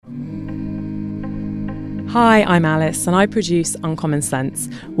Hi, I'm Alice and I produce Uncommon Sense,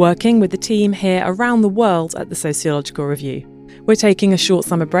 working with the team here around the world at the Sociological Review. We're taking a short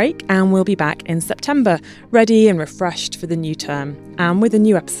summer break and we'll be back in September, ready and refreshed for the new term, and with a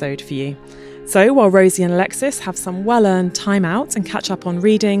new episode for you. So while Rosie and Alexis have some well-earned time out and catch up on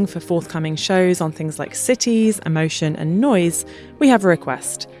reading for forthcoming shows on things like cities, emotion and noise, we have a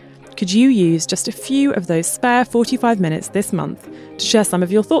request. Could you use just a few of those spare 45 minutes this month to share some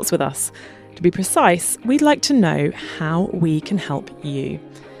of your thoughts with us? To be precise, we'd like to know how we can help you.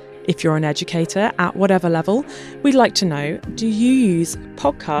 If you're an educator at whatever level, we'd like to know, do you use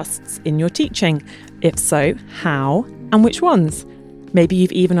podcasts in your teaching? If so, how and which ones? Maybe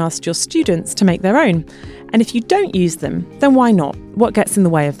you've even asked your students to make their own. And if you don't use them, then why not? What gets in the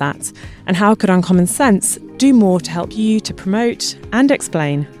way of that? And how could Uncommon Sense do more to help you to promote and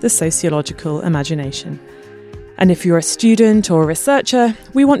explain the sociological imagination? And if you're a student or a researcher,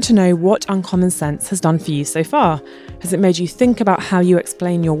 we want to know what Uncommon Sense has done for you so far. Has it made you think about how you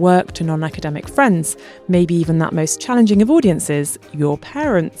explain your work to non-academic friends, maybe even that most challenging of audiences, your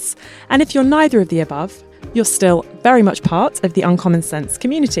parents? And if you're neither of the above, you're still very much part of the Uncommon Sense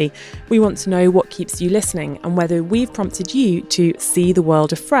community. We want to know what keeps you listening and whether we've prompted you to see the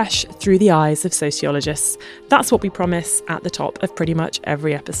world afresh through the eyes of sociologists. That's what we promise at the top of pretty much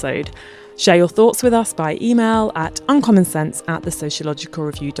every episode. Share your thoughts with us by email at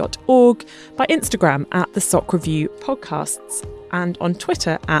uncommonsense@thesociologicalreview.org, by Instagram at the Soc Review Podcasts, and on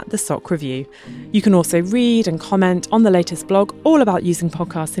Twitter at the Soc Review. You can also read and comment on the latest blog all about using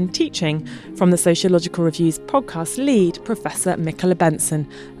podcasts in teaching from the Sociological Review's podcast lead, Professor Michaela Benson,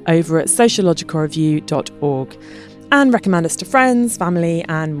 over at sociologicalreview.org. And recommend us to friends, family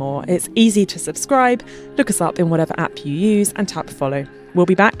and more. It's easy to subscribe. Look us up in whatever app you use and tap follow. We'll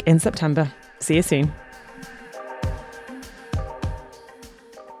be back in September. See you soon.